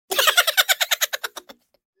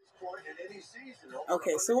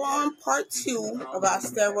Okay, so we're on part 2 of our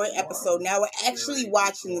steroid episode. Now we're actually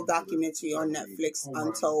watching the documentary on Netflix,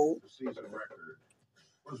 Untold.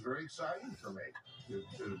 Was very exciting for me to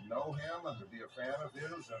know him and to be a fan of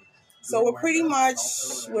his. So we're pretty much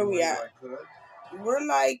where we at. We're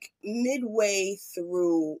like midway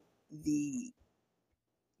through the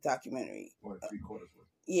documentary. What, 3/4?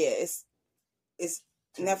 Yeah, it's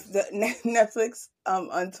Netflix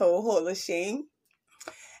Untold Hall of Shame.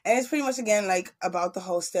 And it's pretty much, again, like about the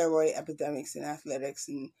whole steroid epidemics in athletics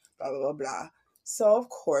and blah, blah, blah, blah. So, of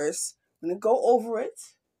course, I'm going to go over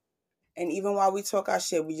it. And even while we talk our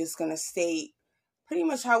shit, we're just going to state pretty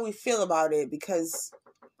much how we feel about it because...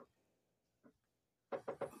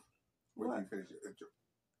 What?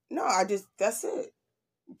 No, that's it.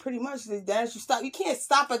 Pretty much, then you stop. You can't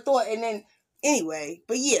stop a thought and then... Anyway,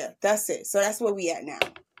 but yeah, that's it. So that's where we at now.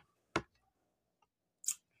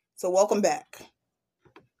 So welcome back.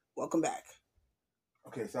 Welcome back.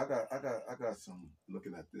 Okay, so I got some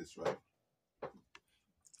looking at this, right?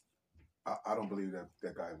 I don't believe that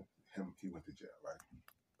guy, he went to jail, right?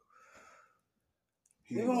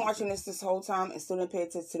 You've been watching this whole time and still didn't pay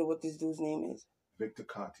attention to what this dude's name is? Victor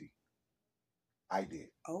Conti. I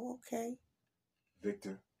did. Oh, okay.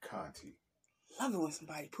 Victor Conti. Love it when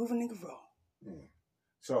somebody prove a nigga wrong. Yeah.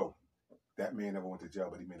 So, that man never went to jail,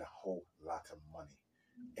 but he made a whole lot of money.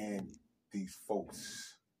 And these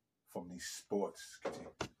folks from these sports,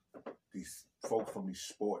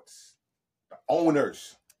 the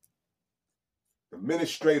owners, the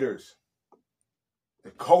administrators,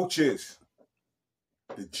 the coaches,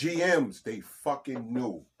 the GMs, they fucking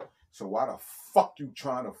knew. So why the fuck you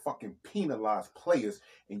trying to fucking penalize players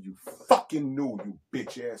and you fucking knew, you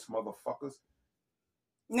bitch ass motherfuckers?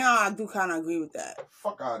 No, I do kind of agree with that.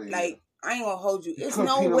 Fuck out of here. Like, I ain't gonna hold you. It's you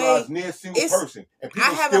no way. Near a single person, and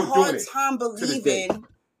I have a hard time believing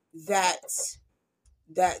that,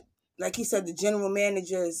 like he said, the general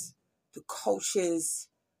managers, the coaches,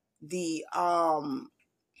 the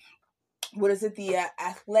the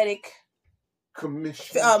athletic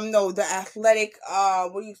commission. The athletic.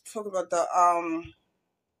 What are you talking about? The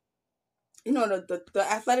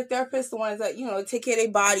athletic therapists, the ones that take care of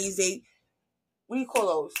their bodies. What do you call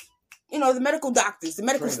those? The medical doctors, the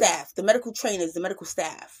medical staff, the medical trainers, the medical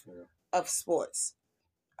staff of sports,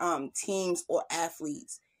 teams or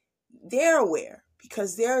athletes. They're aware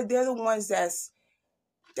because they're the ones that's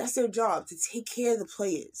their job, to take care of the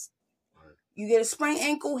players. Right. You get a sprained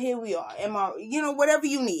ankle, here we are. MR, whatever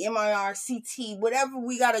you need, MRI, CT, whatever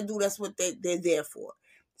we got to do, that's what they're there for.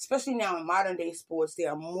 Especially now in modern day sports,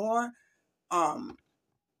 there are more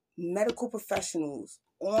medical professionals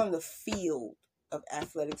on the field of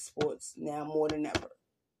athletic sports now more than ever.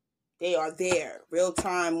 They are there real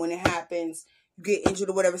time when it happens. You get injured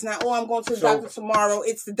or whatever. It's not, I'm going to the doctor tomorrow.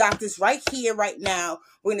 It's the doctor's right here, right now.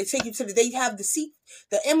 We're going to take you to they have the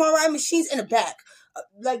MRI machines in the back.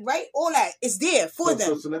 All that is there for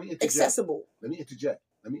them. So let me interject. Accessible. Let me interject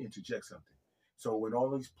something. So when all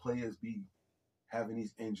these players be having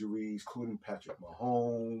these injuries, including Patrick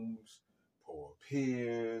Mahomes, Paul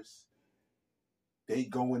Pierce, they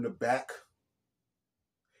go in the back.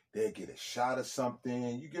 They get a shot or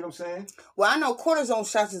something. You get what I'm saying? Well, I know cortisone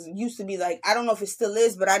shots used to be like, I don't know if it still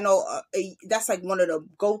is, but I know that's like one of the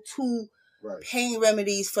go-to pain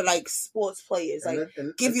remedies for like sports players.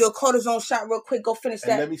 Give you a cortisone shot real quick, go finish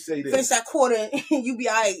that. Let me say this. Finish that quarter and you be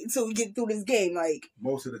all right until we get through this game. Like,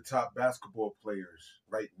 most of the top basketball players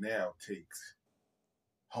right now takes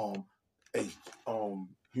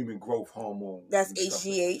human growth hormone. That's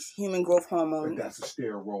HGH, human growth hormone. But that's a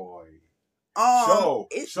steroid.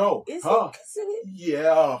 Is it considered?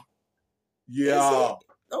 Yeah.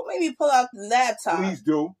 Don't make me pull out the laptop. Please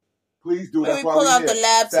do. That's why pull out the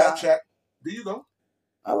laptop. Fact check. There you go.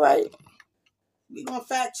 All right. We're going to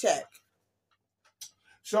fact check.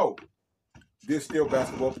 So, there's still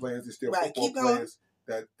basketball players, there's still football players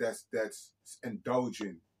that's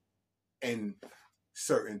indulging in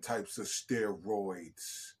certain types of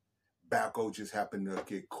steroids. Backo just happened to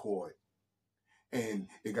get caught. And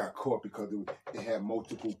it got caught because it had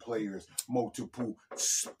multiple players, multiple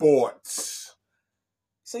sports.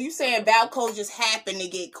 So you saying Balco just happened to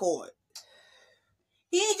get caught?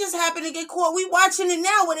 He ain't just happened to get caught. We watching it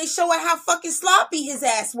now where they showing how fucking sloppy his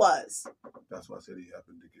ass was. That's why I said he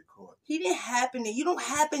happened to get caught. He didn't happen to. You don't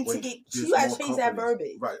happen to get. You gotta change that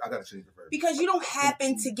verbiage. Right, I gotta change the verbiage. Because you don't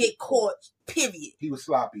happen to get caught. Period. He was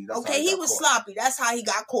sloppy. He was sloppy. That's how he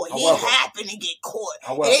got caught. He didn't happen to get caught.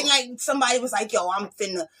 It ain't like somebody was like, "Yo, I'm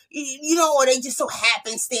finna," or they just so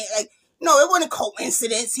happenstance. Like, no, it wasn't a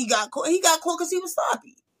coincidence. He got caught. He got caught because he was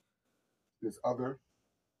sloppy. There's other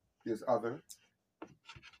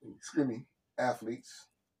Screaming athletes.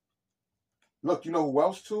 Look, you know who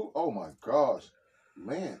else too? Oh my gosh,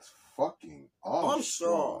 Lance fucking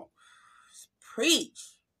Armstrong.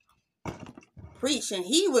 Preach. And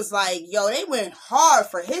he was like, yo, they went hard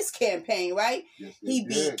for his campaign, right? Yes, he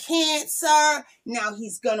beat cancer. Now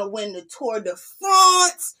he's gonna win the Tour de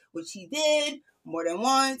France, which he did more than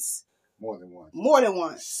once.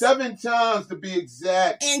 7 times to be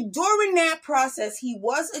exact. And during that process, he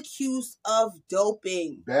was accused of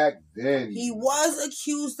doping. Back then. He was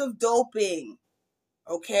accused of doping.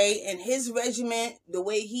 Okay? And his regiment, the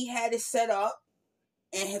way he had it set up,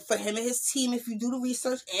 and for him and his team, if you do the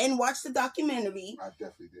research and watch the documentary, I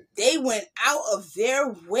definitely did. They went out of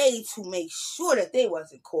their way to make sure that they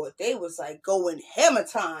wasn't caught. They was like going hammer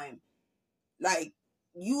time. Like,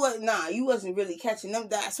 you wasn't really catching them.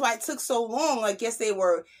 That's why it took so long. I guess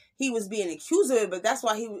he was being accused of it, but that's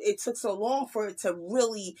why it took so long for him to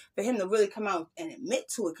really come out and admit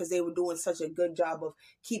to it, because they were doing such a good job of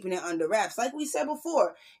keeping it under wraps. Like we said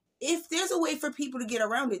before, if there's a way for people to get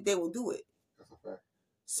around it, they will do it. That's a fact.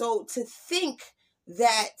 So to think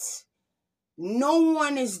that no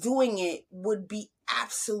one is doing it would be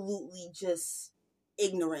absolutely just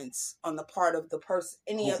ignorance on the part of the person,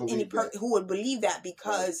 who would believe that,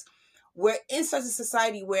 because we're in such a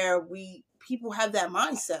society where people have that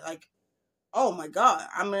mindset, like, oh my God,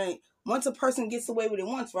 once a person gets away with it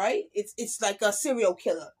once, right? It's like a serial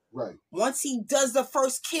killer. Right. Once he does the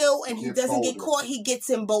first kill and he doesn't get caught, he gets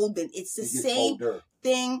emboldened. It's the same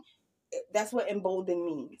thing. That's what emboldened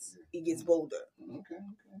means. He gets bolder. Okay.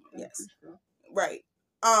 Yes. Right.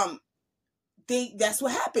 That's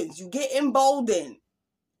what happens. You get emboldened.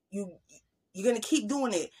 You're gonna keep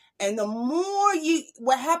doing it, and the more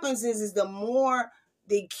what happens is the more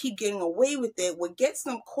they keep getting away with it. What gets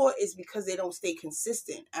them caught is because they don't stay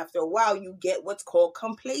consistent. After a while, you get what's called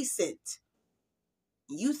complacent.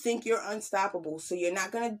 You think you're unstoppable, so you're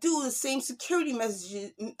not gonna do the same security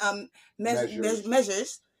measures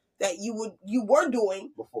that you were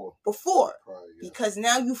doing before, because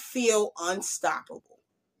now you feel unstoppable.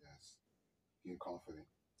 Yes, you're confident.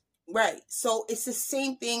 Right. So it's the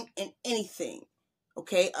same thing in anything.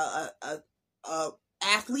 Okay, a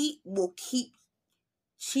athlete will keep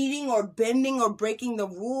cheating or bending or breaking the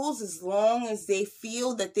rules as long as they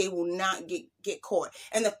feel that they will not get caught.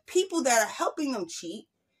 And the people that are helping them cheat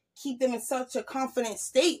keep them in such a confident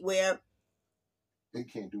state where they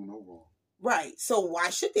can't do no wrong. Right. So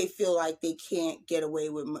why should they feel like they can't get away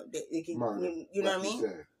with murder? You know what I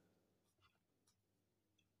mean?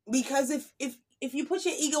 Because if you put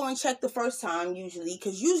your ego in check the first time, usually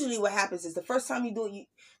what happens is the first time you do it,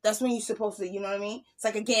 that's when you're supposed to, you know what I mean? It's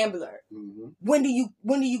like a gambler. Mm-hmm. When do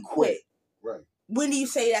you quit? Right. When do you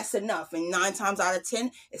say that's enough? And 9 times out of 10,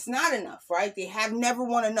 it's not enough, right? They have never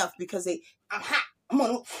won enough because I'm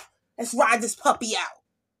hot. Let's ride this puppy out.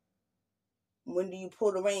 When do you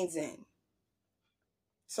pull the reins in?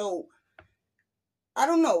 So I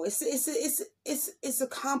don't know. It's a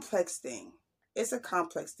complex thing. It's a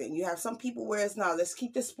complex thing. You have some people where it's not. Let's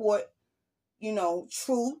keep the sport,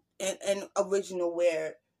 true and original,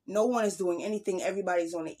 where no one is doing anything.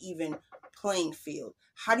 Everybody's on an even playing field.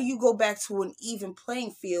 How do you go back to an even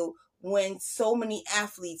playing field when so many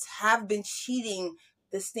athletes have been cheating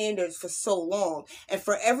the standards for so long? And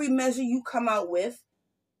for every measure you come out with,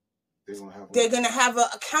 they're going to have a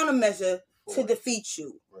countermeasure to defeat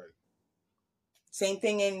you. Right. Same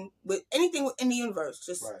thing with anything in the universe.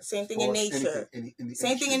 Just same thing in nature.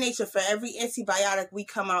 Same thing in nature. For every antibiotic we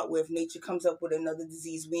come out with, nature comes up with another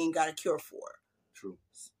disease we ain't got a cure for. True.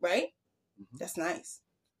 Right? Mm-hmm. That's nice.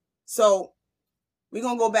 So we're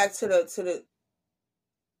gonna go back to the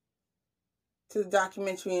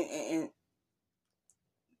documentary and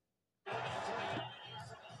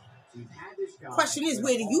question is,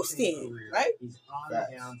 where do you stand, right?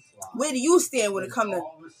 Where do you stand when it comes to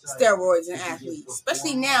steroids and athletes,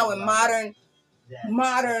 especially now in modern,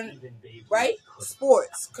 right,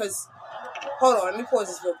 sports? Because, hold on, let me pause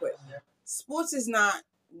this real quick. Sports is not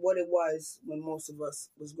what it was when most of us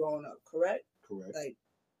was growing up, correct? Correct. Like,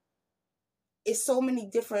 it's so many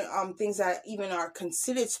different things that even are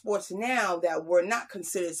considered sports now that were not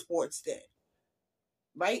considered sports then,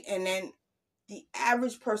 right? And then the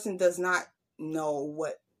average person does not know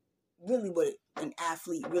what an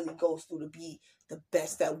athlete really goes through to be the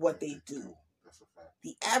best at what they do. That's a fact.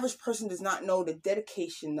 The average person does not know the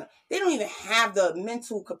dedication. They don't even have the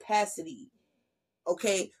mental capacity,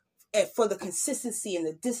 okay, for the consistency and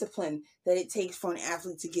the discipline that it takes for an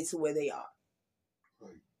athlete to get to where they are.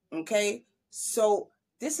 Right. Okay? So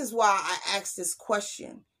this is why I asked this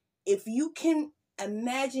question. If you can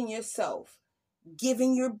imagine yourself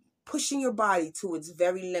giving your pushing your body to its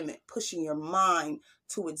very limit, pushing your mind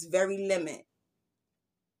to its very limit,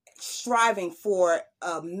 striving for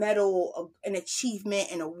a medal, an achievement,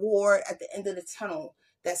 an award at the end of the tunnel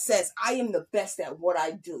that says, I am the best at what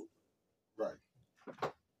I do. Right.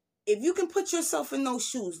 If you can put yourself in those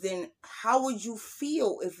shoes, then how would you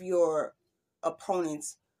feel if your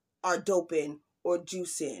opponents are doping or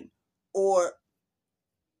juicing? Or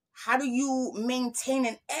how do you maintain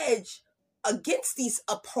an edge against these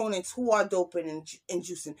opponents who are doping and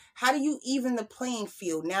juicing? How do you even the playing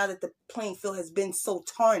field now that the playing field has been so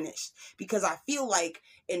tarnished? Because I feel like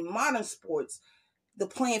in modern sports, the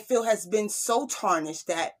playing field has been so tarnished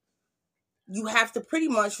that you have to pretty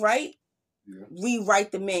much, right? Yeah.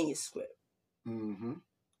 Rewrite the manuscript. Mm-hmm.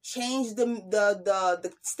 Change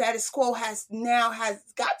the status quo has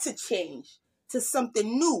got to change to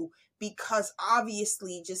something new, because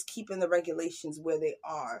obviously just keeping the regulations where they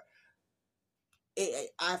are,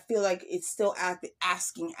 I feel like it's still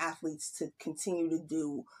asking athletes to continue to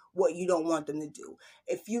do what you don't want them to do.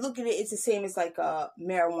 If you look at it, it's the same as like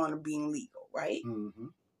marijuana being legal, right? Mm-hmm.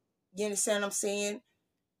 You understand what I'm saying?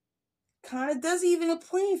 Kind of does even the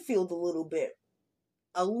playing field a little bit.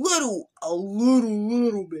 A little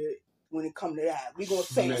bit when it comes to that. We're going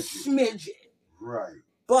to say a smidgen. Right.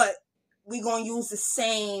 But we're going to use the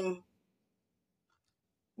same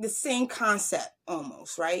concept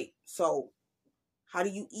almost, right? So how do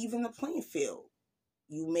you even the playing field?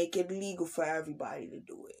 You make it legal for everybody to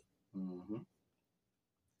do it. Mm-hmm.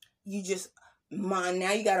 You just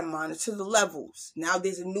now you got to monitor the levels. Now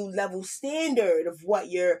there's a new level standard of what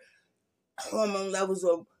your hormone levels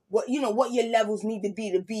or what your levels need to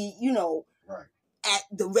be right. at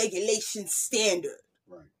the regulation standard.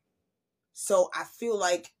 Right. So I feel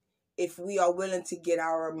like if we are willing to get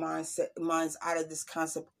our minds out of this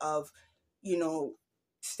concept of,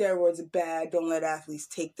 steroids are bad, don't let athletes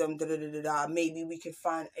take them, maybe we can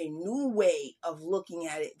find a new way of looking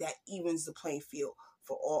at it that evens the playing field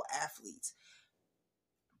for all athletes.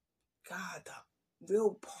 God, the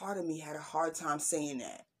real part of me had a hard time saying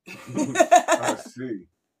that. I see.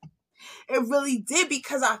 It really did,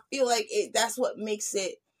 because I feel like that's what makes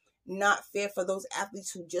it not fair for those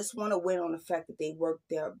athletes who just want to win on the fact that they work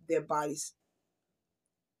their bodies,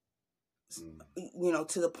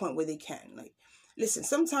 to the point where they can. Like, listen,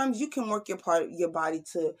 sometimes you can work your body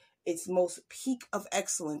to its most peak of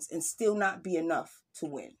excellence and still not be enough to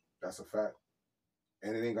win. That's a fact.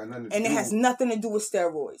 And it ain't got nothing to do. And it has nothing to do with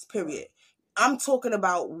steroids, period. Right. I'm talking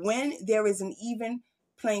about when there is an even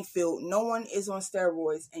playing field, no one is on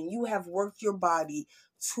steroids, and you have worked your body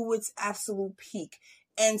to its absolute peak,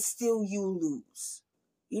 and still you lose.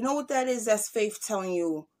 You know what that is? That's faith telling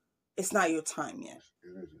you it's not your time yet. It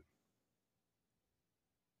isn't.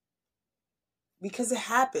 Because it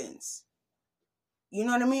happens. You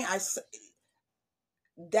know what I mean?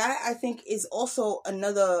 That I think is also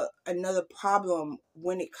another problem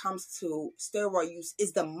when it comes to steroid use,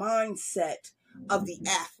 is the mindset of the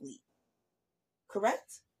athlete.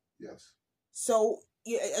 Correct? Yes. So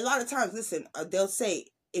a lot of times, listen, they'll say,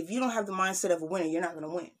 if you don't have the mindset of a winner, you're not going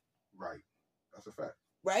to win. Right. That's a fact.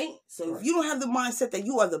 Right? So right. If you don't have the mindset that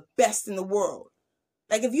you are the best in the world,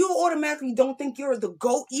 like if you automatically don't think you're the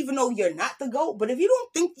GOAT, even though you're not the GOAT, but if you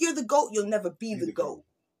don't think you're the GOAT, you'll never be the GOAT.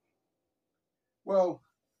 Well,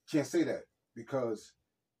 can't say that, because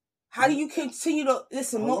how do you continue to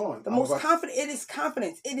listen? The most confident, it is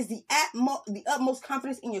confidence. It is the utmost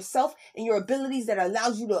confidence in yourself and your abilities that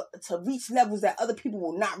allows you to reach levels that other people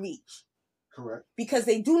will not reach. Correct. Because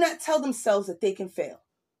they do not tell themselves that they can fail.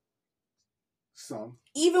 Some.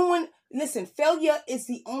 Even when, listen, failure is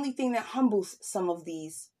the only thing that humbles some of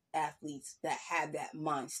these athletes that have that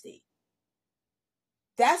mind state.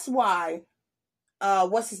 That's why,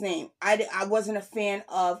 what's his name? I wasn't a fan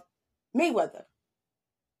of Mayweather.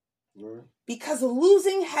 Right. Because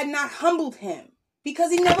losing had not humbled him. Because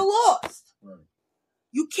he never lost. Right.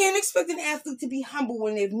 You can't expect an athlete to be humble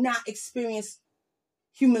when they've not experienced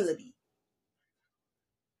humility.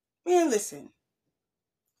 Man, listen.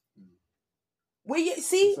 Where you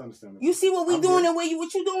see what we doing and what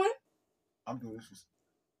you doing? I'm doing this.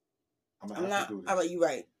 I'm not. Do this. All right, you're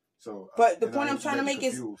right. So, but the point I'm trying to make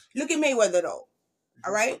is, look at Mayweather though.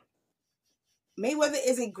 All right, Mayweather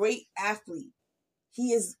is a great athlete.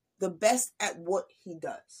 He is the best at what he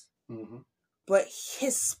does. Mm-hmm. But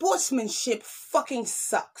his sportsmanship fucking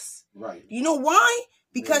sucks. Right. You know why?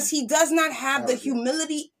 Because he does not have the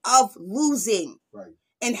humility of losing. Right.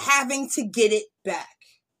 And having to get it back.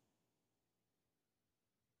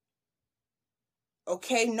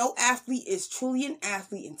 Okay, no athlete is truly an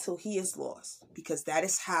athlete until he is lost. Because that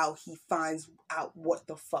is how he finds out what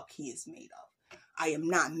the fuck he is made of. I am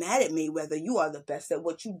not mad at Mayweather. You are the best at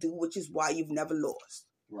what you do, which is why you've never lost.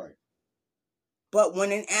 Right. But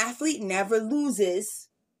when an athlete never loses,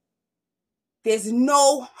 there's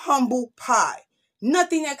no humble pie.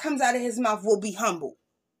 Nothing that comes out of his mouth will be humble.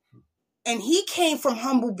 And he came from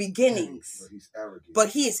humble beginnings. But he's arrogant. But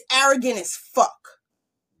he is arrogant as fuck.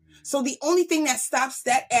 So the only thing that stops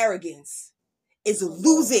that arrogance is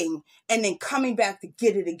losing and then coming back to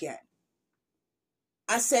get it again.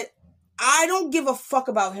 I said, I don't give a fuck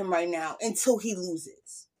about him right now until he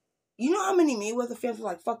loses. You know how many Mayweather fans were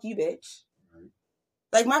like, fuck you, bitch? Right.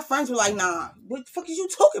 Like, my friends were like, nah, what the fuck is you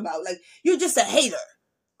talking about? Like, you're just a hater.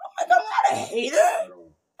 I'm like, I'm not a hater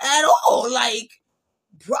at all. Like,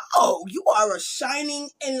 bro, you are a shining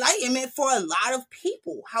enlightenment for a lot of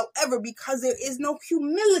people. However, because there is no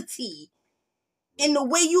humility in the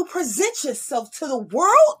way you present yourself to the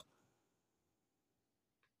world,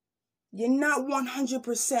 you're not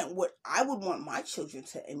 100% what I would want my children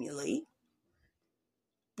to emulate.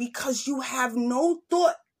 Because you have no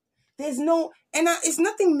thought. There's no, and it's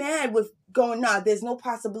nothing mad with going, nah, there's no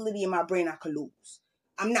possibility in my brain I could lose.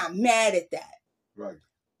 I'm not mad at that. Right.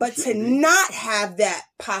 But to not have that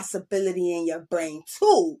possibility in your brain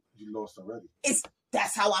too. You lost already.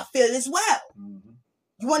 That's how I feel as well. Mm-hmm.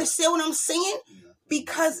 You understand what I'm saying? Yeah,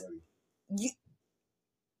 because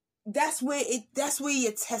that's where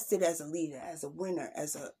you're tested as a leader, as a winner,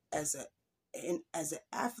 as an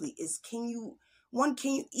athlete. Is can you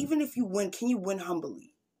even if you win, can you win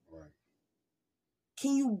humbly? Right.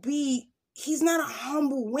 Can you be? He's not a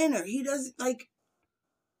humble winner. He doesn't like.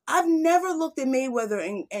 I've never looked at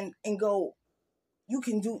Mayweather and go, you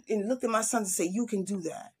can do, and looked at my sons and say, you can do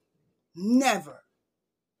that. Never.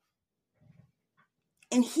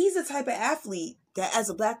 And he's the type of athlete that as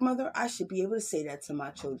a black mother, I should be able to say that to my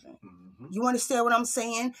children. Mm-hmm. You understand what I'm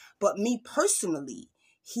saying? But me personally,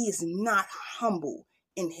 he is not humble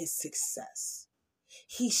in his success.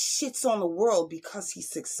 He shits on the world because he's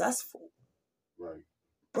successful. Right.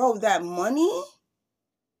 Bro, that money,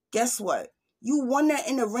 guess what? You won that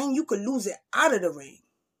in the ring, you could lose it out of the ring.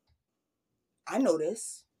 I know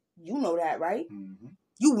this. You know that, right? Mm-hmm.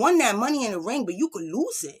 You won that money in the ring, but you could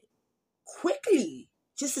lose it quickly.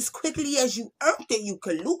 Just as quickly as you earned it, you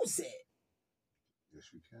could lose it. Yes,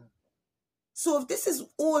 you can. So if this is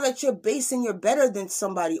all that you're basing your better than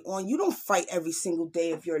somebody on, you don't fight every single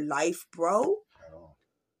day of your life, bro. At all.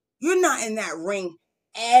 You're not in that ring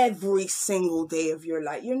every single day of your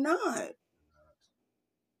life. You're not.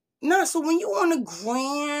 No, so when you're on the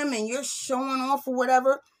gram and you're showing off or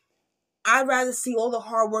whatever, I'd rather see all the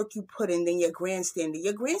hard work you put in than your grandstanding.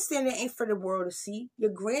 Your grandstanding ain't for the world to see.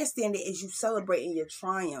 Your grandstanding is you celebrating your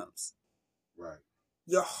triumphs. Right.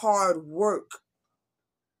 Your hard work.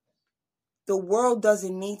 The world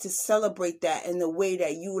doesn't need to celebrate that in the way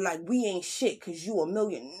that you like, we ain't shit because you a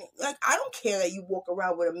million. Like, I don't care that you walk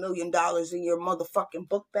around with $1 million in your motherfucking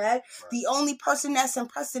book bag. Right. The only person that's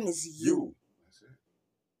impressing is you.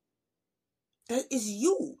 That is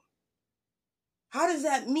you. How does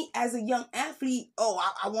that mean as a young athlete? Oh,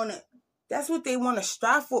 I want to. That's what they want to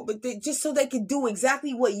strive for. But just so they can do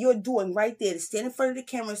exactly what you're doing right there. To stand in front of the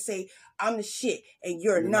camera and say, I'm the shit. And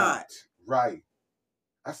you're not. Right.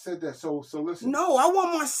 I said that. So listen. No, I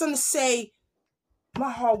want my son to say, my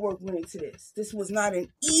hard work went into this. This was not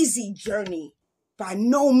an easy journey. By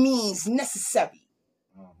no means necessary.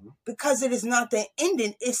 Mm-hmm. Because it is not the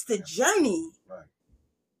ending. It's the journey. Right.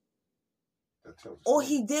 All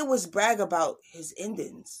he did was brag about his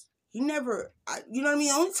endings. He never, you know what I mean?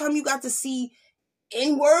 The only time you got to see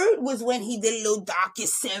N-word was when he did a little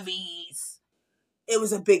docu-series. It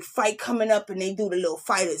was a big fight coming up and they do the little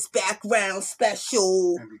fighters background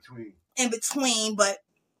special. In between. But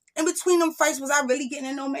in between them fights, was I really getting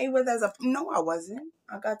to know Mayweather no, I wasn't.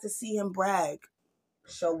 I got to see him brag,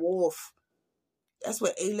 show off. That's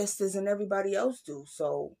what A-listers and everybody else do.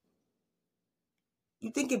 So,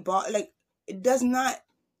 you think it does not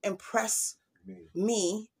impress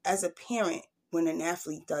me as a parent when an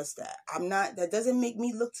athlete does that. That doesn't make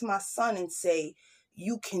me look to my son and say,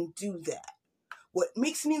 you can do that. What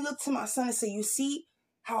makes me look to my son and say, you see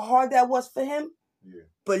how hard that was for him? Yeah.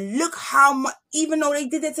 But look how much, even though they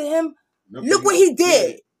did that to him, look what he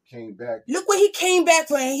did. Came back. Look what he came back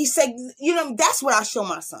for. And he said, that's what I show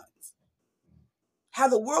my sons. How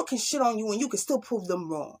the world can shit on you and you can still prove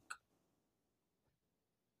them wrong.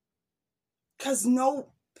 Because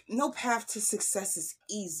no path to success is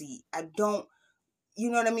easy. You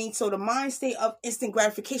know what I mean? So the mind state of instant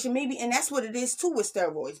gratification, maybe, and that's what it is too with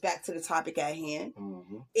steroids, back to the topic at hand,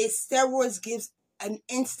 is steroids gives an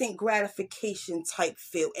instant gratification type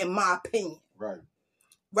feel, in my opinion.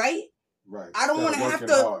 Right? Right. I don't want to have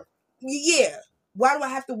to, hard. Yeah. Why do I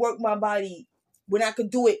have to work my body when I could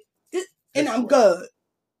do it and I'm good?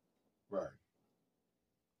 Right.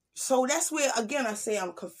 So that's where, again, I say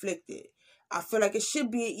I'm conflicted. I feel like it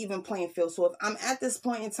should be an even playing field. So if I'm at this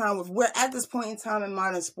point in time, if we're at this point in time in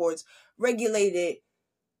modern sports, regulated,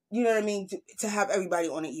 you know what I mean, to have everybody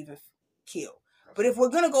on an even keel. But if we're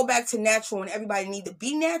going to go back to natural and everybody need to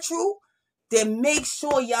be natural, then make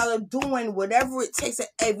sure y'all are doing whatever it takes that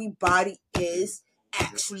everybody is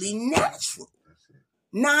actually natural.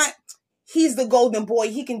 Not, he's the golden boy,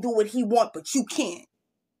 he can do what he want, but you can't.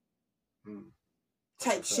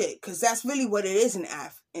 Type shit. Because that's really what it is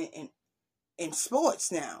in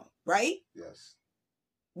sports now, right? Yes.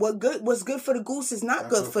 What's good for the goose is not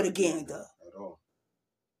good for the gander. At all.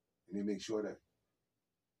 And they make sure that.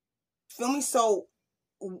 Feel me? So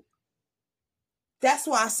that's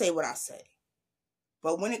why I say what I say.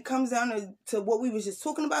 But when it comes down to what we was just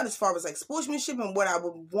talking about, as far as like sportsmanship and what I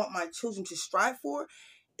would want my children to strive for,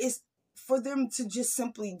 is for them to just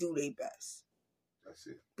simply do their best. That's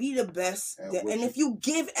it. Be the best. And if you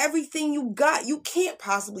give everything you got, you can't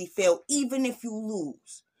possibly fail, even if you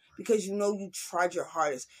lose. Because you know you tried your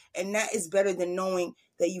hardest. And that is better than knowing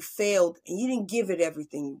that you failed and you didn't give it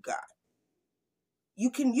everything you got. You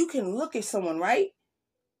can look at someone, right?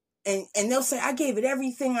 And they'll say, I gave it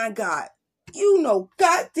everything I got. You know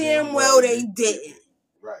goddamn well they didn't.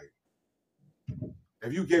 Right.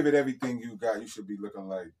 If you gave it everything you got, you should be looking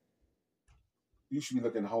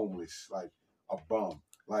homeless, like a bum.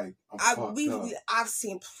 Like, I've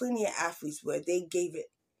seen plenty of athletes where they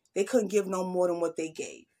couldn't give no more than what they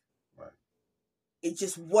gave. Right. It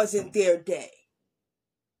just wasn't their day.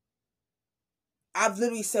 I've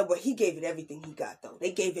literally said, well, he gave it everything he got, though.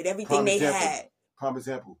 They gave it everything they had. Prime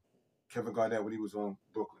example, Kevin Garnett when he was on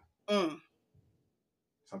Brooklyn.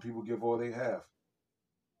 Some people give all they have.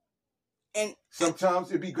 And sometimes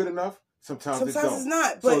it'd be good enough. Sometimes it don't. It's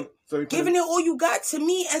not. But so giving it all you got, to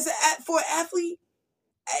me, for an athlete,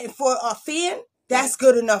 and for a fan, that's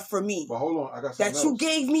good enough for me. But hold on, I got something else. You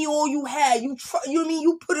gave me all you had. You know what I mean?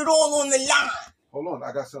 You put it all on the line. Hold on,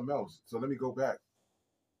 I got something else. So let me go back.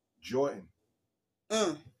 Jordan.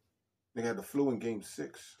 They had the flu in Game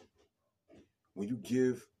 6. When you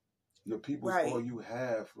give your people all you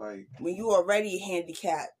have, like when you already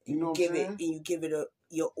handicapped, you give it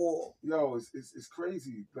your all. Yo, it's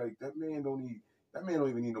crazy. Like that man don't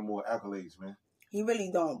even need no more accolades, man. He really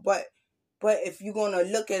don't. But if you're gonna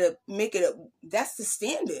look at it, make it that's the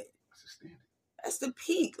standard. That's the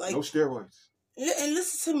peak. Like no steroids. And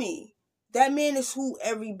listen to me. That man is who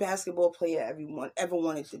every basketball player ever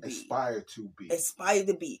wanted to be. Aspired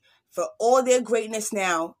to be. For all their greatness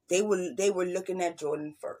now, they were looking at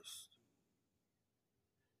Jordan first.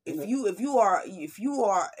 If you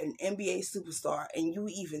are an NBA superstar and you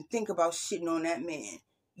even think about shitting on that man,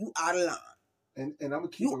 you out of line. And I'm gonna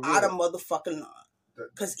keep you out of motherfucking line.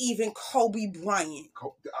 Because even Kobe Bryant.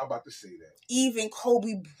 I'm about to say that. Even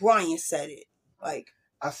Kobe Bryant said it. Like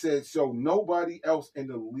I said, so nobody else in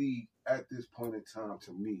the league at this point in time,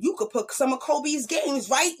 to me. You could put some of Kobe's games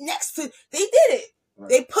right next to. They did it. Right.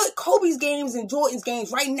 They put Kobe's games and Jordan's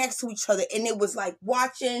games right next to each other, and it was like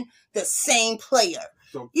watching the same player.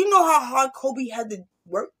 So, you know how hard Kobe had to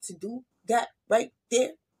work to do that right there?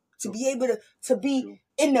 To be able to be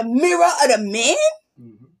in the mirror of the man?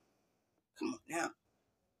 Mm-hmm. Come on now.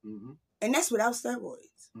 Mm-hmm. And that's without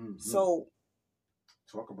steroids. Mm-hmm. So,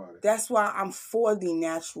 talk about it. That's why I'm for the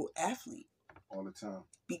natural athlete. All the time.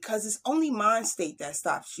 Because it's only mind state that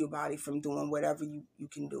stops your body from doing whatever you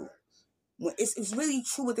can do. When it's really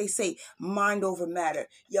true what they say, mind over matter.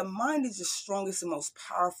 Your mind is the strongest and most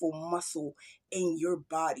powerful muscle in your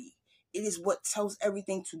body. It is what tells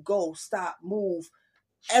everything to go, stop, move,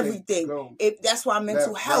 everything. That's why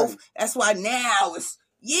mental health, that's why now it's,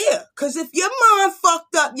 because if your mind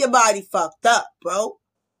fucked up, your body fucked up, bro.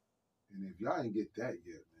 And if y'all ain't get that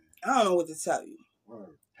yet, man. I don't know what to tell you.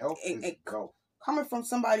 Word. Health is health. Coming from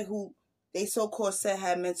somebody who they so-called said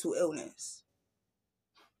had mental illness.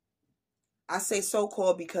 I say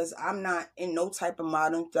so-called because I'm not in no type of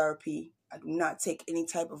modern therapy. I do not take any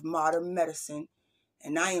type of modern medicine.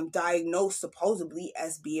 And I am diagnosed supposedly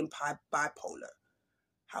as being bipolar.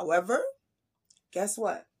 However, guess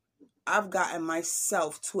what? I've gotten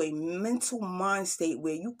myself to a mental mind state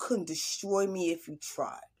where you couldn't destroy me if you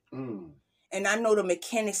tried. And I know the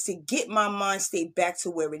mechanics to get my mind state back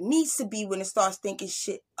to where it needs to be when it starts thinking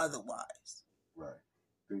shit otherwise. Right.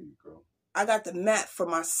 There you go. I got the map for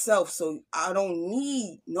myself, so I don't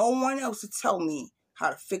need no one else to tell me how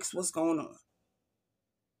to fix what's going on.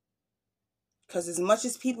 Because as much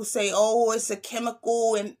as people say, oh, it's a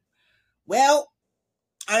chemical, and, well,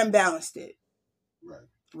 I done balanced it. Right.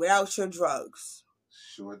 without your drugs.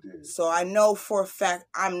 Sure did. So I know for a fact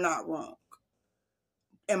I'm not wrong.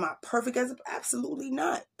 Am I perfect as absolutely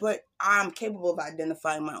not? But I'm capable of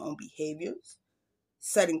identifying my own behaviors,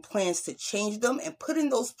 setting plans to change them, and putting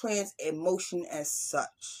those plans in motion as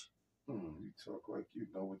such. You talk like you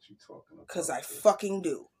know what you're talking about. Because I fucking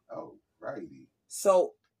do. Oh, righty.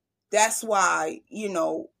 So that's why,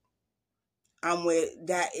 I'm where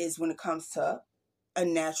that is when it comes to a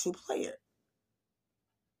natural player.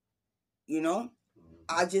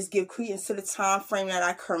 I just give credence to the time frame that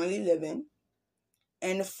I currently live in.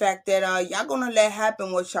 And the fact that y'all gonna let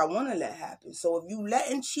happen what y'all want to let happen. So if you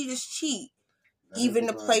letting cheaters cheat, even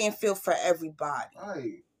the playing field for everybody.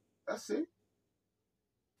 Right. That's it.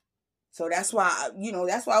 So that's why,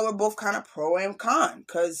 that's why we're both kind of pro and con.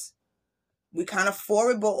 Because we kind of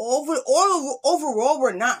for it, but overall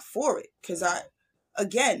we're not for it. Because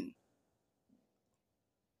again,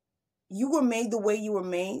 you were made the way you were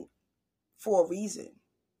made for a reason.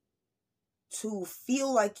 To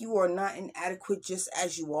feel like you are not inadequate just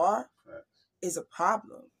as you are is a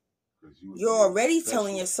problem. You're already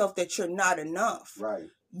telling yourself that you're not enough. Right.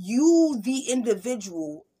 You, the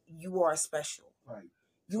individual, you are special. Right.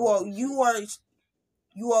 You are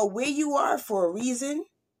where you are for a reason.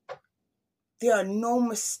 There are no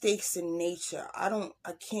mistakes in nature. I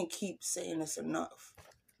can't keep saying this enough.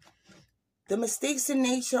 The mistakes in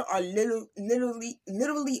nature are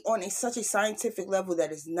literally on such a scientific level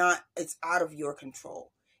that it's out of your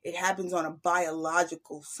control. It happens on a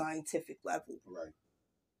biological, scientific level. Right.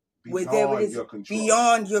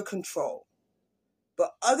 Beyond your control.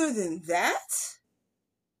 But other than that,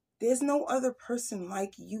 there's no other person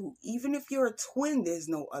like you. Even if you're a twin, there's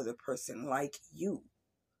no other person like you.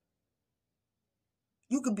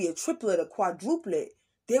 You could be a triplet, a quadruplet.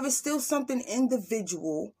 There is still something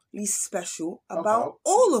individually special about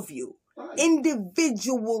all of you. Right.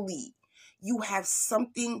 Individually. You have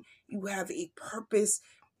something, you have a purpose,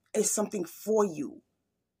 it's something for you.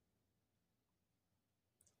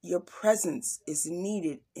 Your presence is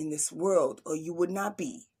needed in this world or you would not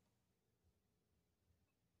be.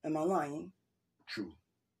 Am I lying? True.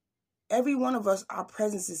 Every one of us, our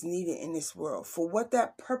presence is needed in this world. For what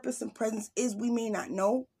that purpose and presence is, we may not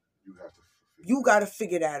know. You got to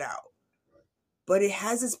figure that out. Right. But it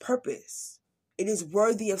has its purpose. It is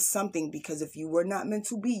worthy of something because if you were not meant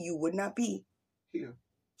to be, you would not be here.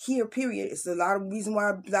 Here, period. It's a lot of reason why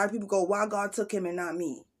a lot of people go, why God took him and not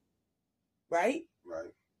me. Right? Right.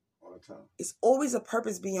 All the time. It's always a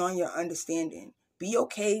purpose beyond your understanding. Be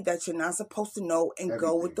okay that you're not supposed to know and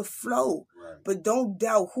go with the flow. Right. But don't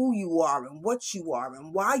doubt who you are and what you are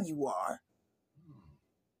and why you are.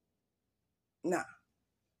 Nah.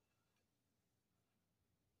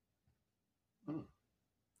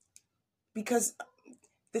 Because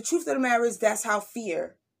the truth of the matter is that's how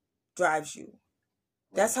fear drives you.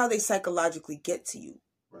 Right. That's how they psychologically get to you.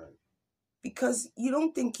 Right. Because you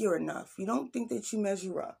don't think you're enough. You don't think that you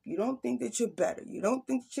measure up. You don't think that you're better. You don't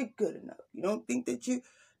think that you're good enough. You don't think that you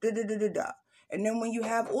da-da-da-da-da. And then when you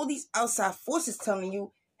have all these outside forces telling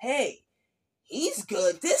you, hey, he's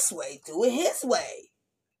good this way, do it his way.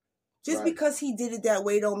 Just because he did it that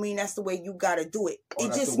way don't mean that's the way you got to do it.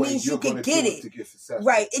 It just means you can get it.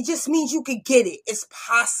 Right. It just means you can get it. It's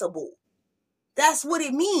possible. That's what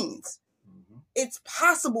it means. Mm-hmm. It's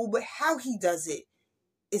possible, but how he does it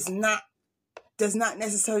does not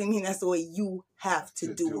necessarily mean that's the way you have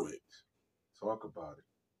to do it. Talk about it.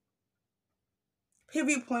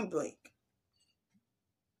 Period, point blank.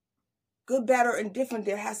 Good, bad, or indifferent,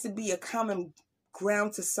 there has to be a common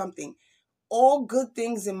ground to something. All good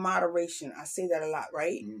things in moderation. I say that a lot,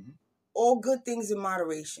 right? Mm-hmm. All good things in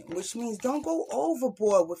moderation, which means don't go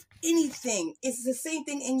overboard with anything. It's the same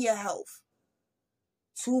thing in your health.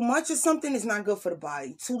 Too much of something is not good for the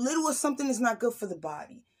body. Too little of something is not good for the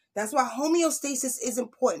body. That's why homeostasis is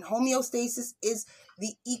important. Homeostasis is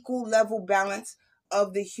the equal level balance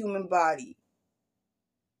of the human body.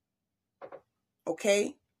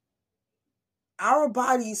 Okay? Our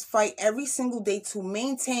bodies fight every single day to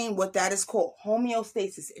maintain what that is called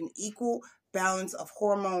homeostasis, an equal balance of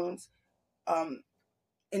hormones, and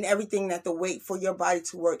everything that the way for your body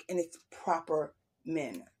to work in its proper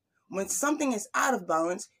manner. When something is out of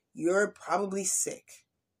balance, you're probably sick.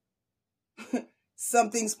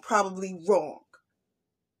 Something's probably wrong.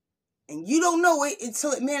 And you don't know it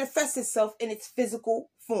until it manifests itself in its physical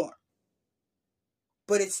form.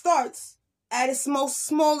 But it starts at its most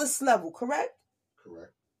smallest level, correct?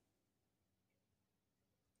 Correct.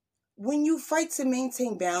 When you fight to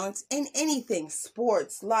maintain balance in anything,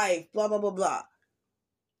 sports, life, blah, blah, blah, blah,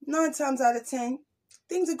 9 times out of 10,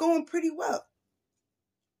 things are going pretty well.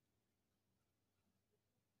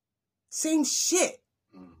 Same shit.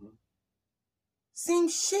 Mm-hmm. Same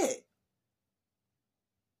shit.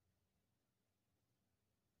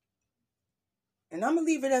 And I'm going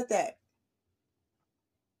to leave it at that.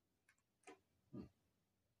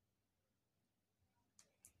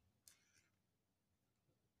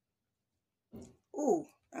 Ooh,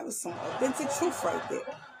 that was some authentic truth right there.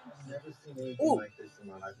 Ooh,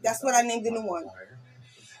 that's what I named the new one.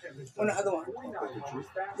 On the other one.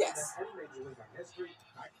 Yes.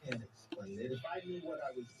 I can't explain it. If I knew what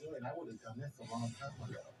I was doing, I would have done this a long time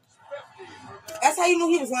ago. That's how you knew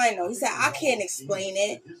he was lying, though. He said, I can't explain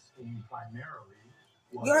it.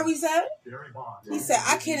 You heard what he said? He said,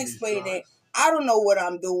 I can't explain it. I don't know what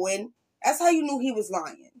I'm doing. That's how you knew he was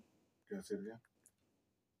lying. Can I say it again?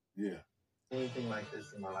 Yeah. Anything like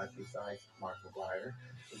this in my life besides Mark McGwire.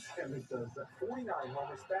 It does 49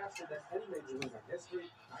 homers faster than any major league in history.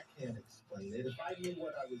 I can't explain it. If I knew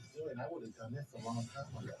what I was doing, I would have done this a long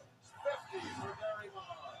time ago.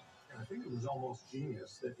 And I think it was almost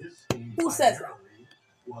genius that his team Who says that?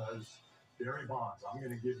 Was Barry Bonds. I'm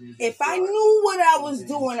going to give you. If I knew what I was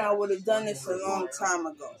doing, I would have done this a long time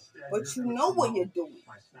ago. But you know what you're doing.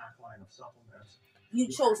 You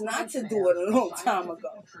chose not to do it a long time ago.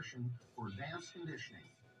 Nutrition for advanced conditioning.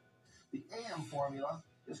 The AM formula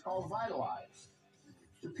is called Vitalize.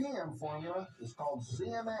 The PM formula is called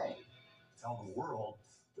ZMA. Tell the world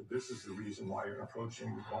that this is the reason why you're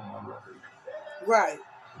approaching the home run record. Right.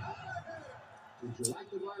 Would you like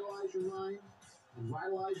to vitalize your mind,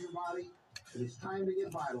 revitalize your body? It is time to get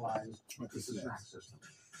vitalized with the snack system.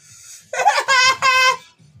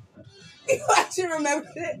 I should remember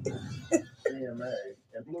it. CMA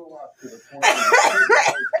and blew up to the point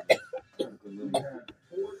where we had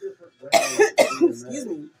 4 different brands. Excuse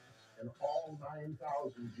me. And all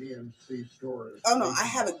 9,000 GMC stores. Oh no, I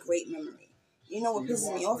have a great memory. You know what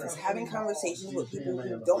pisses me off is having conversations with people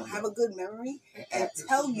who don't have a good memory and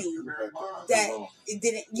tell you that it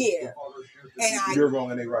didn't. Yeah, and you're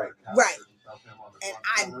wrong and they right. Right, and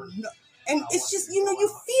I know, and it's just you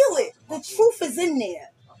feel it. The truth is in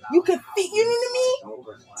there. You can feel. You know what I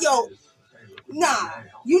mean? Yo, nah,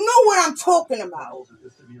 you know what I'm talking about.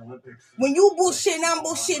 When you bullshit and I'm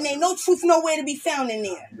bullshitting, ain't no truth nowhere to be found in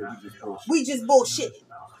there. We just bullshit.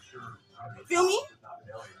 Feel me?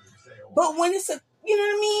 But when it's you know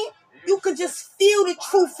what I mean? You could just feel the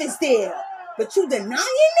truth is there. But you denying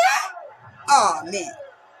that? Oh, man.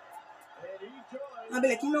 I'll be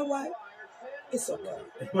like, you know what? It's okay.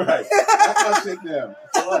 Right. That's my shit now.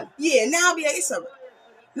 It's all right. Yeah, now I'll be like, it's all right.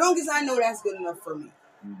 Long as I know that's good enough for me.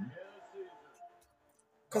 Mm-hmm.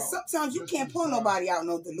 Because sometimes you can't pull nobody out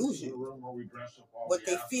no delusion. What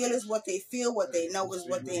they feel is what they feel. What they know is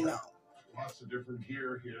what they know. Lots of different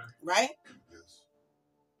gear here. Right? Yes.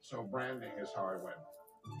 So branding is how I went.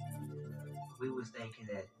 We was thinking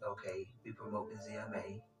that, okay, we promoting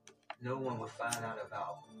ZMA. No one would find out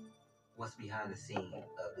about what's behind the scene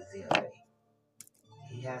of the ZMA.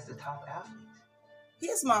 He has the top athletes.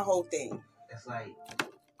 Here's my whole thing. It's like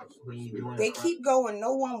when you doing they keep going,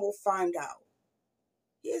 no one will find out.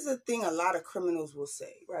 Here's the thing a lot of criminals will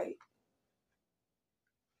say, right?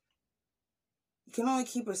 You can only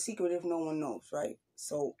keep a secret if no one knows, right?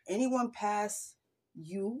 So anyone past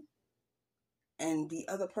you and the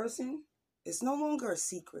other person, it's no longer a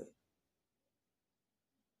secret.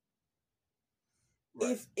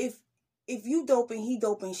 Right. If you doping, he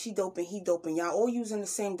doping, she doping, he doping, y'all all using the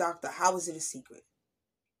same doctor, how is it a secret?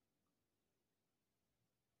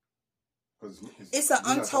 It's an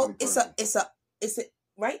untold, it's a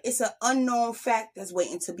right? It's an unknown fact that's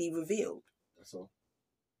waiting to be revealed. That's all.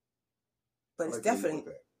 But it's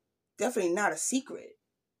definitely not a secret.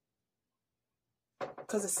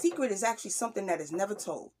 Because a secret is actually something that is never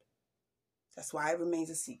told. That's why it remains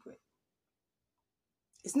a secret.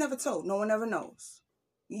 It's never told. No one ever knows.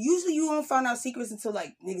 Usually you don't find out secrets until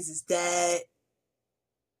like niggas is dead.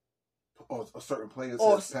 Or a certain player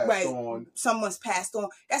has passed on. Someone's passed on.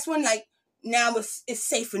 That's when like now it's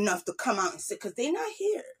safe enough to come out and say, because they're not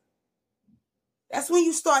here. That's when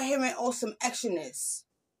you start hearing some extraness.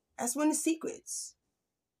 That's when the secrets.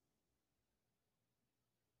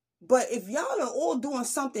 But if y'all are all doing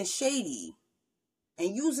something shady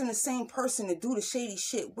and using the same person to do the shady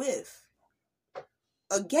shit with,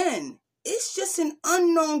 again, it's just an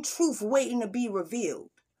unknown truth waiting to be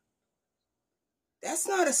revealed. That's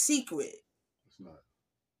not a secret. It's not.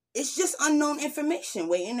 It's just unknown information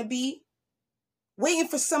waiting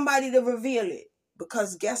for somebody to reveal it.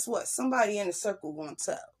 Because guess what? Somebody in the circle gonna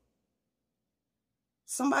tell.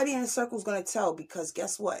 Somebody in the circle is gonna tell because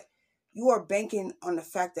guess what? You are banking on the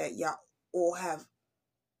fact that y'all all have,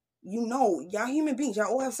 y'all human beings, y'all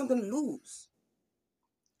all have something to lose.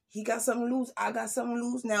 He got something to lose. I got something to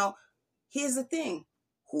lose. Now, here's the thing.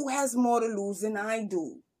 Who has more to lose than I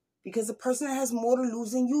do? Because the person that has more to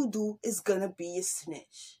lose than you do is going to be a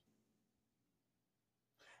snitch.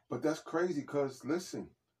 But that's crazy because, listen.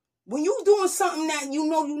 When you doing something that you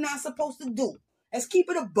know you're not supposed to do, let's keep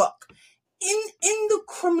it a buck. In the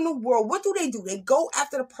criminal world, what do? They go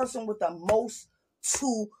after the person with the most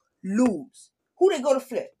to lose. Who they go to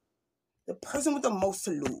flip? The person with the most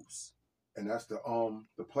to lose. And that's the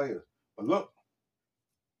player. But look,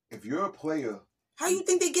 if you're a player, how you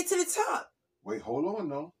think they get to the top? Wait, hold on,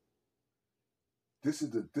 though. This is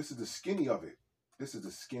the skinny of it. This is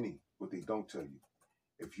the skinny. What they don't tell you.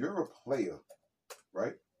 If you're a player,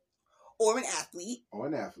 right? Or an athlete.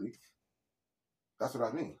 That's what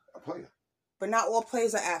I mean. A player. But not all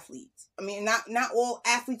players are athletes. I mean, not all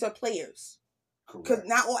athletes are players. Correct. Because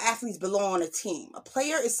not all athletes belong on a team. A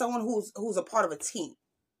player is someone who's a part of a team.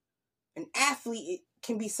 An athlete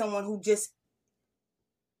can be someone who just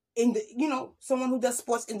someone who does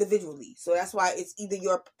sports individually. So that's why it's either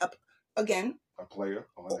you're a player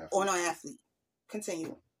or an athlete.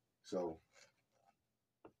 Continue. So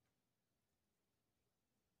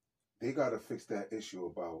they got to fix that issue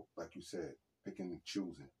about, like you said, picking and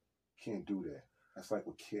choosing. Can't do that. That's like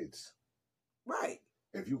with kids. Right.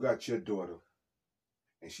 If you got your daughter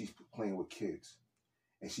and she's playing with kids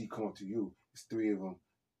and she come to you, it's 3 of them,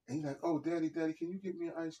 and you're like, oh, daddy, can you get me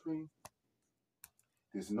an ice cream?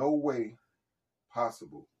 There's no way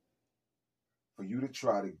possible for you to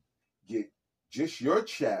try to get just your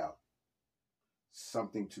child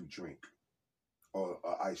something to drink or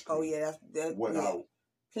ice cream. Oh, yeah. Without. Yeah.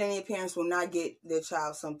 Plenty of parents will not get their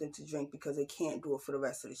child something to drink because they can't do it for the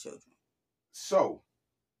rest of the children. So,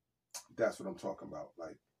 that's what I'm talking about.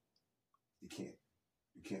 Like, you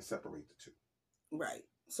can't separate the two. Right.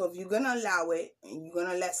 So if you're going to allow it and you're going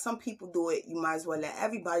to let some people do it, you might as well let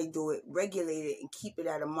everybody do it, regulate it, and keep it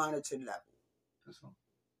at a monitored level. That's all.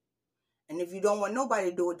 And if you don't want nobody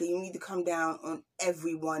to do it, then you need to come down on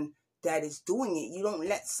everyone that is doing it. You don't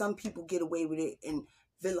let some people get away with it and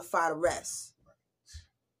vilify the rest.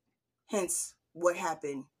 Hence, what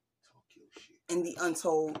happened in the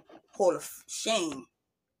Untold Hall of Shame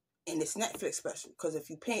in this Netflix special. Because if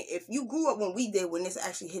you grew up when we did, when this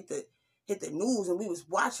actually hit the news and we was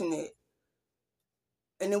watching it,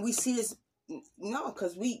 and then we see this,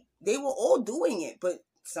 because they were all doing it, but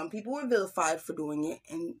some people were vilified for doing it,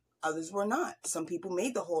 and others were not. Some people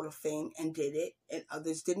made the Hall of Fame and did it, and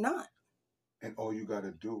others did not. And all you got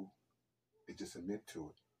to do is just admit to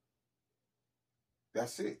it.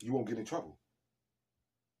 That's it. You won't get in trouble.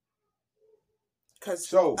 Because,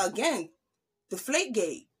 again,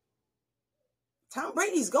 Deflategate. Tom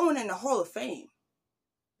Brady's going in the Hall of Fame.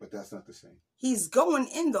 But that's not the same. He's going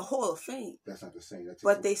in the Hall of Fame. That's not the same.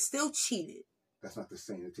 But they still cheated. That's not the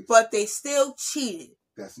same. But they still cheated.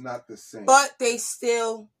 That's not the same. But they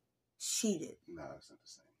still cheated. No, that's not the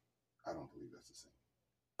same. I don't believe that's the same.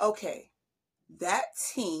 Okay. That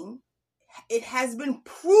team, it has been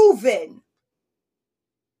proven.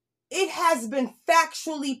 It has been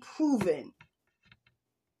factually proven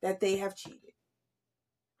that they have cheated.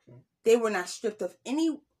 Okay. They were not stripped of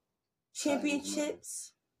any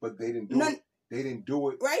championships. But they didn't do it. They didn't do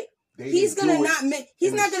it. Right? He's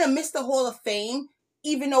not gonna miss the Hall of Fame,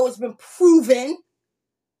 even though it's been proven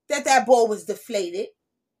that ball was deflated.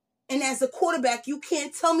 And as a quarterback, you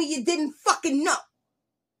can't tell me you didn't fucking know.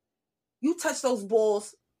 You touch those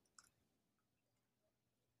balls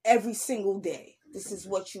every single day. This is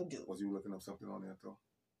what you do. Was you looking up something on that, though?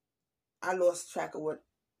 I lost track of what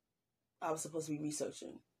I was supposed to be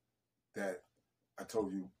researching. That I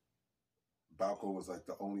told you, Balco was like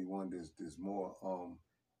the only one. There's more.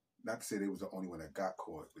 Not to say they was the only one that got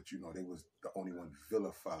caught, but they was the only one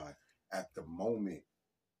vilified at the moment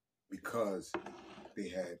because they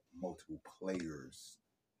had multiple players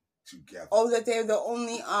together. Oh, that they're the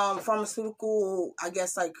only pharmaceutical, I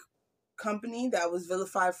guess, like company that was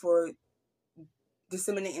vilified for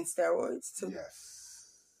disseminating steroids too.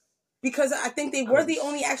 Yes. Because I think they were the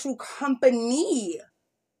only actual company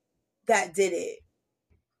that did it.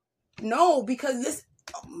 No, because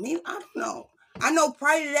I don't know. I know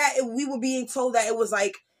prior to that, we were being told that it was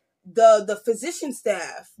like the physician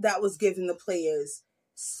staff that was giving the players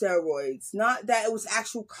steroids, not that it was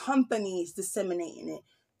actual companies disseminating it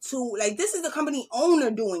to, like, this is the company owner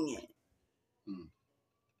doing it.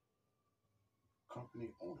 Company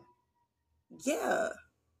owner? Yeah.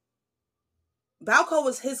 Balco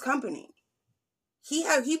was his company. He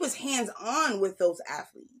was hands-on with those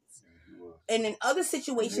athletes. And in other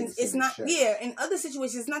situations, it's not. Yeah, in other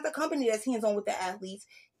situations, it's not the company that's hands-on with the athletes.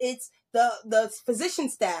 It's the physician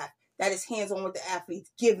staff that is hands-on with the athletes,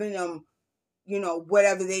 giving them,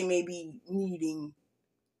 whatever they may be needing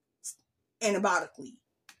anabolically.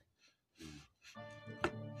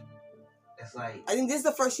 It's like, I think this is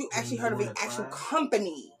the first you actually heard of an actual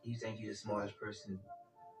company. You think you're the smartest person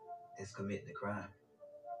that's committing the crime.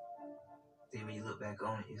 Then when you look back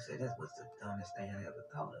on it, you say, that was the dumbest thing I ever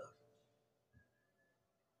thought of.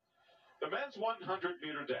 The men's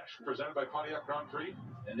 100-meter dash, presented by Pontiac Grand Prix.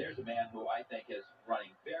 And there's a man who I think is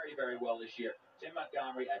running very, very well this year. Tim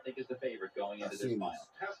Montgomery, I think, is the favorite going into this final.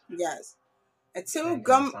 Yes. And Tim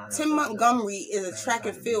Montgomery is a track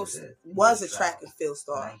and field, was a track and field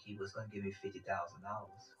star. Nike was going to give me $50,000.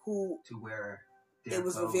 Who to wear it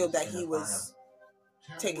was revealed that he was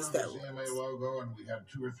taking steroids. ZMA logo, and we had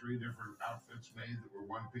 2 or 3 different outfits made that were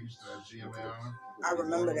one piece that had ZMA on them. I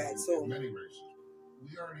remember that too. Many races.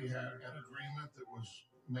 We already had an agreement that was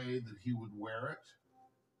made that he would wear it,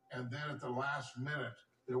 and then at the last minute,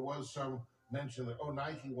 there was some mention that,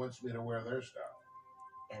 Nike wants me to wear their stuff.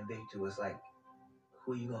 And Victor was like,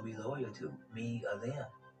 who you gonna be loyal to, me or them?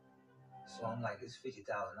 So I'm like, it's $50,000,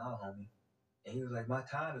 homie. And he was like, my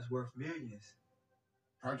time is worth millions.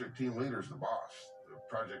 Project team leader is the boss. The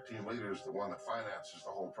project team leader is the one that finances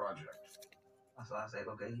the whole project. So I was like,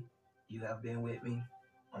 okay, you have been with me.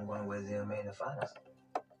 I'm going to wear ZMA in the finals.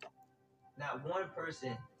 Not one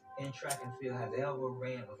person in track and field has ever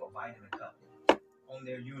ran with a vitamin company on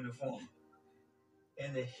their uniform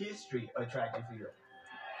in the history of track and field.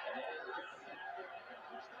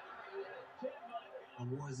 I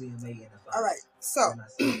wore ZMA in the finals. All right, so and I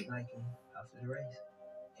said Nike after the race,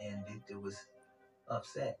 and Victor was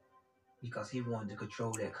upset because he wanted to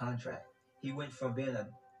control that contract. He went from being a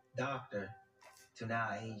doctor to now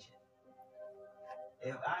an agent.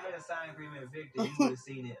 If I had a signed agreement with Victor, you would have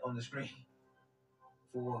seen it on the screen.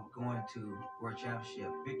 For going to World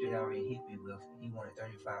Championship, Victor had already hit me with, he wanted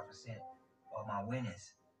 35% of my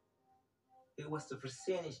winnings. It was the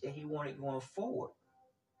percentage that he wanted going forward.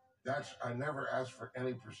 I never asked for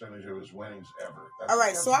any percentage of his winnings ever. All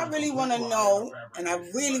right, so I really want to know, and I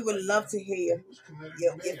really would love to hear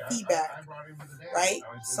your feedback, right?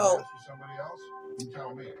 So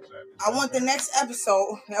I want the next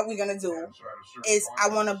episode that we're going to do is I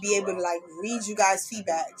want to be able to read you guys'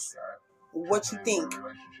 feedbacks. What you think?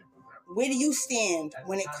 Where do you stand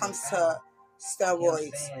when it comes to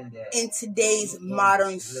steroids in today's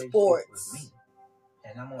modern sports?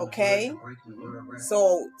 Okay,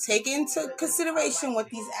 so take into consideration what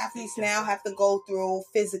these athletes now have to go through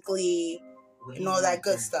physically and all that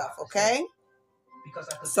good stuff. Okay,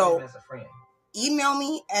 so email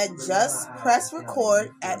me at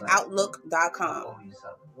justpressrecord@outlook.com.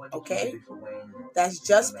 Okay, that's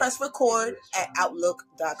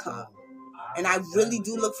justpressrecord@outlook.com. And I really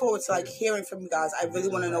do look forward to hearing from you guys. I really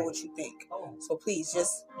want to know what you think. So please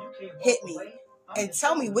just hit me and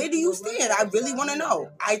tell me, where do you stand? I really want to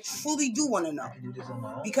know. I truly do want to know,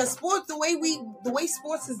 because sports, the way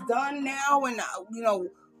sports is done now, and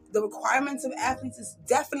the requirements of athletes has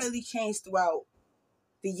definitely changed throughout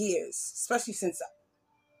the years, especially since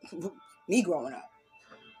me growing up.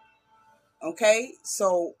 Okay,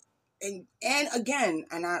 so and again,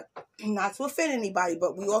 and not to offend anybody,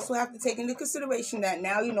 but we also have to take into consideration that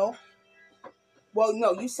now Well,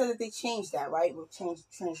 no, you said that they changed that, right? We'll change.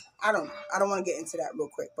 I don't know. I don't want to get into that real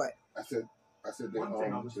quick, but I said they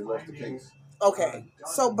lost the case. Okay,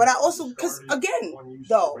 so but I also, because again,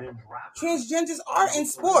 though, transgenders are in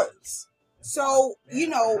sports, so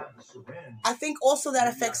I think also that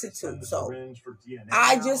affects it too. So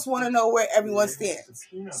I just want to know where everyone stands.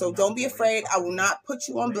 So don't be afraid. I will not put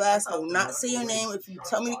you on blast. I will not say your name. If you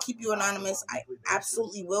tell me to keep you anonymous, I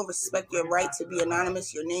absolutely will respect your right to be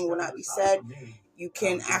anonymous. Your name will not be said. You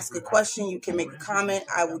can ask a question. You can make a comment.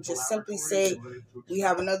 I will just simply say, we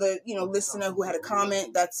have another, listener who had a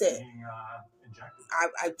comment. That's it.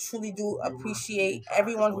 I truly do appreciate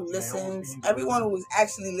everyone who listens, everyone who has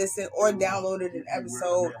actually listened or downloaded an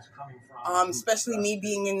episode, especially me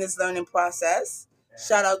being in this learning process.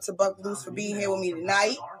 Shout out to Buck Loose for being here with me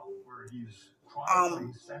tonight.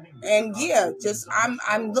 And yeah, just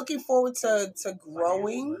I'm looking forward to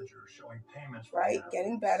growing, right?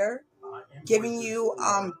 Getting better, giving you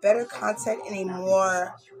better content in a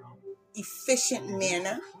more efficient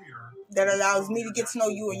manner that allows me to get to know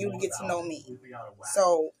you and you to get to know me.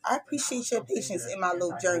 So I appreciate your patience in my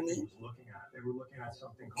little journey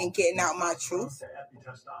and getting out my truth.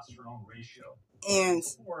 And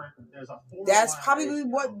that's probably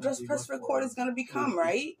what Just Press Record is going to become,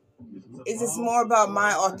 right? It's just more about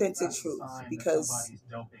my authentic truth, because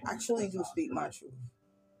I truly do speak my truth.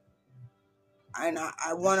 And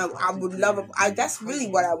I would love that's really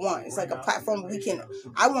what I want. It's like a platform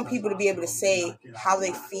I want people to be able to say how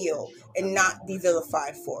they feel and not be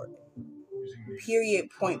vilified for it. Period,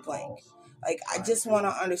 point blank. Like, I just want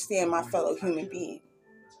to understand my fellow human being.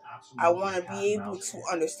 I want to be able to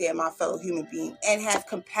understand my fellow human being and have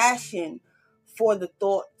compassion for the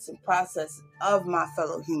thoughts and process of my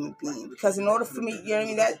fellow human being. Because in order for me, you know what I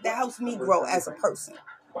mean, that helps me grow as a person,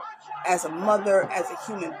 as a mother, as a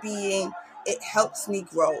human being. It helps me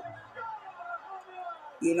grow.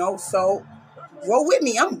 You know, so grow with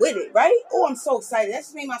me. I'm with it, right? Oh, I'm so excited. That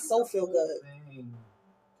just made my soul feel good.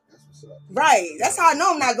 That's what's up. Right. That's how I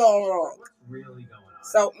know I'm not going wrong.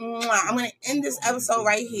 So I'm going to end this episode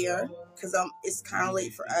right here because it's kind of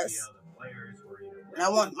late for us. And I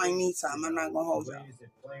want my me time. I'm not going to hold y'all.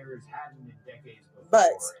 But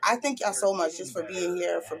I thank y'all so much just for being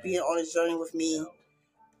here, for being on this journey with me.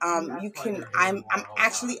 I'm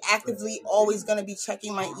actually actively always going to be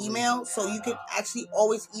checking my email. So you can actually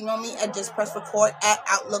always email me at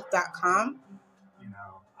justpressrecord@outlook.com.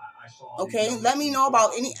 Okay, let me know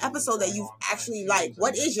about any episode that you've actually liked.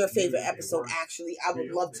 What is your favorite episode, actually? I would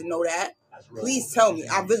love to know that. Please tell me.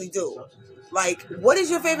 I really do. Like, what is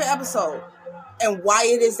your favorite episode? And why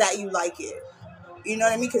it is that you like it? You know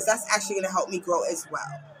what I mean? Because that's actually going to help me grow as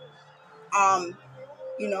well.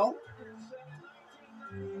 You know,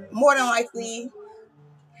 more than likely,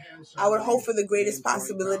 I would hope for the greatest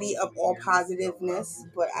possibility of all positiveness,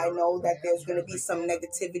 but I know that there's going to be some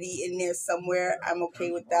negativity in there somewhere. I'm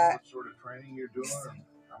okay with that. What sort of training you're doing,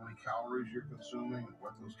 how many calories you're consuming,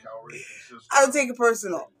 what those calories consist of. I don't take it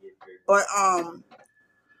personal, but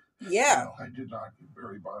yeah. No, I did not give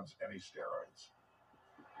Barry Bonds any steroids.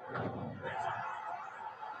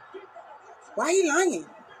 Why are you lying?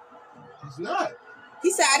 He's not.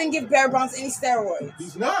 He said I didn't give Barry Bonds any steroids.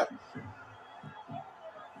 He's not.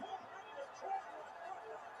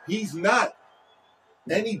 He's not.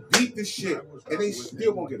 And he beat the shit. And they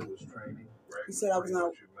still won't get it. He said I was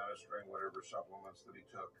not administering whatever supplements that he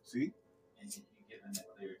took. See? And you giving that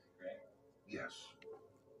clear to Greg? Yes.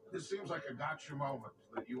 This seems like a gotcha moment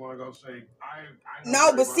that you want to go say, I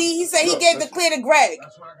no, but see, he said he gave the clear to Greg.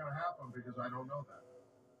 That's not going to happen because I don't know that.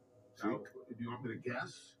 Now, do you want me to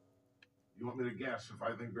guess? You want me to guess if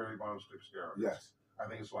I think Barry Bonds took steroids? Yes. I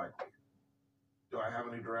think it's likely. Do I have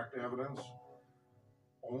any direct evidence?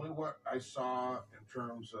 Only what I saw in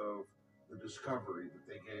terms of the discovery that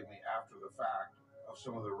they gave me after the fact of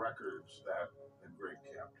some of the records that Greg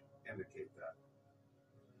kept indicate that.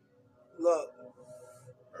 Look.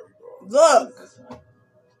 There we go. Look.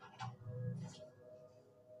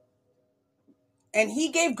 And he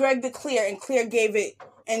gave Greg the clear, and Clear gave it,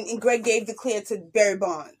 and Greg gave the clear to Barry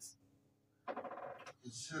Bonds.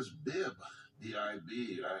 It says Bib,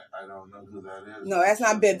 B-I-B. I don't know who that is. No, that's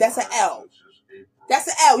not Bib. That's an L. That's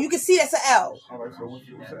an L. You can see that's an L. All right, so what's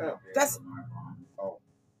the L? That's. Oh.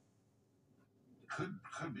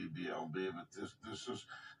 Could be BLB, but this is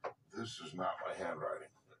not my handwriting.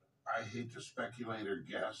 I hate to speculate or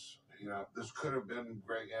guess. You know, this could have been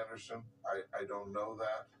Greg Anderson. I don't know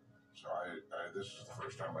that. So this is the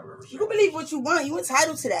first time I've ever seen. You can believe what you want. You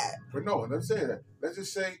entitled to that. But no, I'm saying that. Let's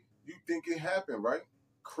just say you think it happened, right?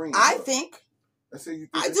 Cream. I think. Let's say you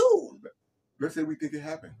think I do. Let's say we think it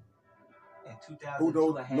happened. In 2002, Who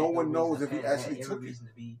knows? No one knows if he actually took it.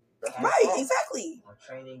 Right, exactly. I'm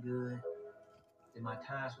training good. And my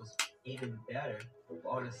times was even better,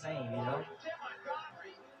 all the same, you know.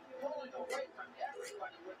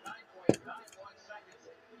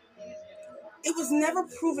 It was never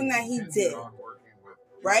proven that he did,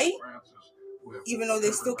 right? Even though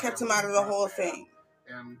they still kept him out of the Hall of Fame.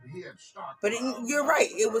 But you're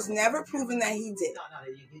right. It was never proven that he did.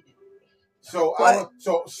 So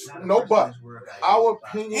no, but our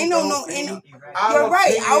opinion. You're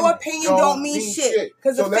right. Our opinion don't mean shit.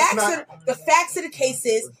 Because the facts of the case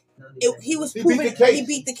is, he was proven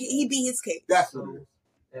he beat his case. That's what it is.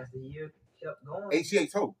 As the year kept going, HCA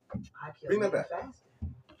told. Bring that back.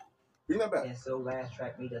 Bring that back. And so last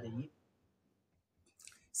track meet of the year.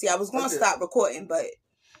 See, I was going to stop recording, but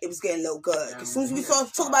it was getting a little good. As soon as we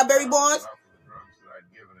talk about Barry Bonds.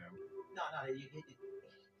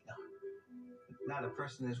 No. Not a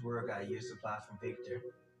person in this world got a year's supply from Victor.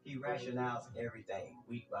 He rationalized everything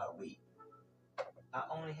week by week. I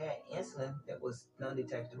only had insulin that was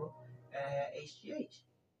non-detectable, and I had HGH.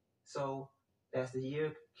 So as the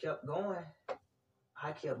year kept going,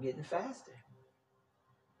 I kept getting faster.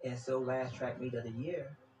 And so last track meet of the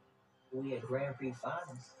year, we had Grand Prix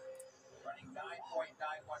finals. Running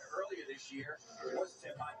 9.91 earlier this year was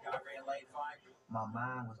Tim Montgomery in lane 5. My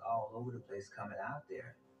mind was all over the place coming out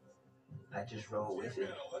there. I just roll with it.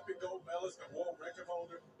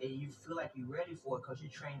 And you feel like you're ready for it because you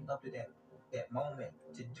trained up to that moment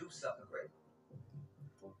to do something great.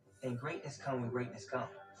 And greatness comes when greatness comes.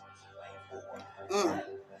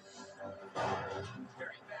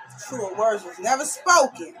 Truer words was never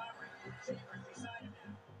spoken.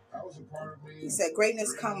 That was a part of me. He said,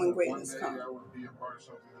 greatness comes when greatness comes. I want to be a part of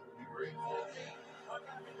something that would be great.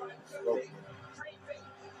 Spoken.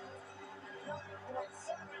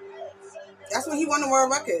 That's when he won the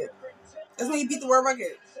world record. That's when he beat the world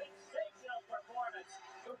record.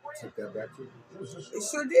 Took that back to It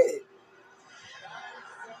sure did.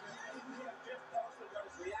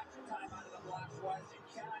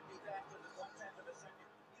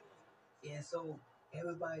 And so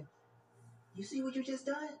everybody, you see what you just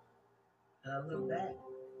done? And I look back,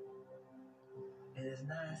 and it's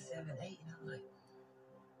 9, 7, 8, and I'm like,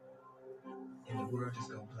 and the world just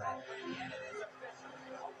go black.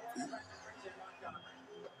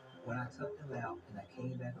 When I took them out and I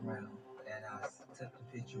came back around and I took the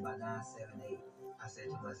picture by 9, 7, 8, I said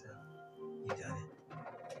to myself, you done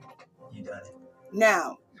it. You done it.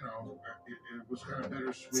 Now, it was kind of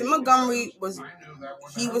bittersweet. Tim Montgomery was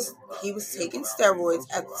taking steroids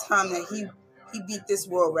at the time that he beat this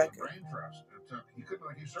world record.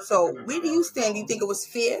 So where do you stand? Do you think it was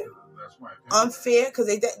fair? Unfair? Because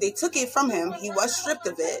they took it from him. He was stripped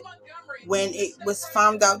of it when it was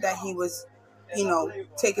found out that he was,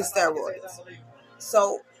 taking steroids.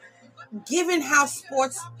 So given how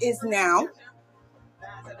sports is now,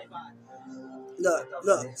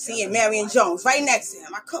 look, seeing Marion Jones right next to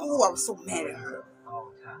him. I was so mad at her.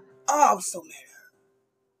 I was so mad at her.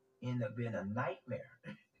 Ended up being a nightmare.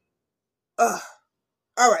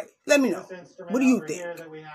 All right, let me know. What do you think?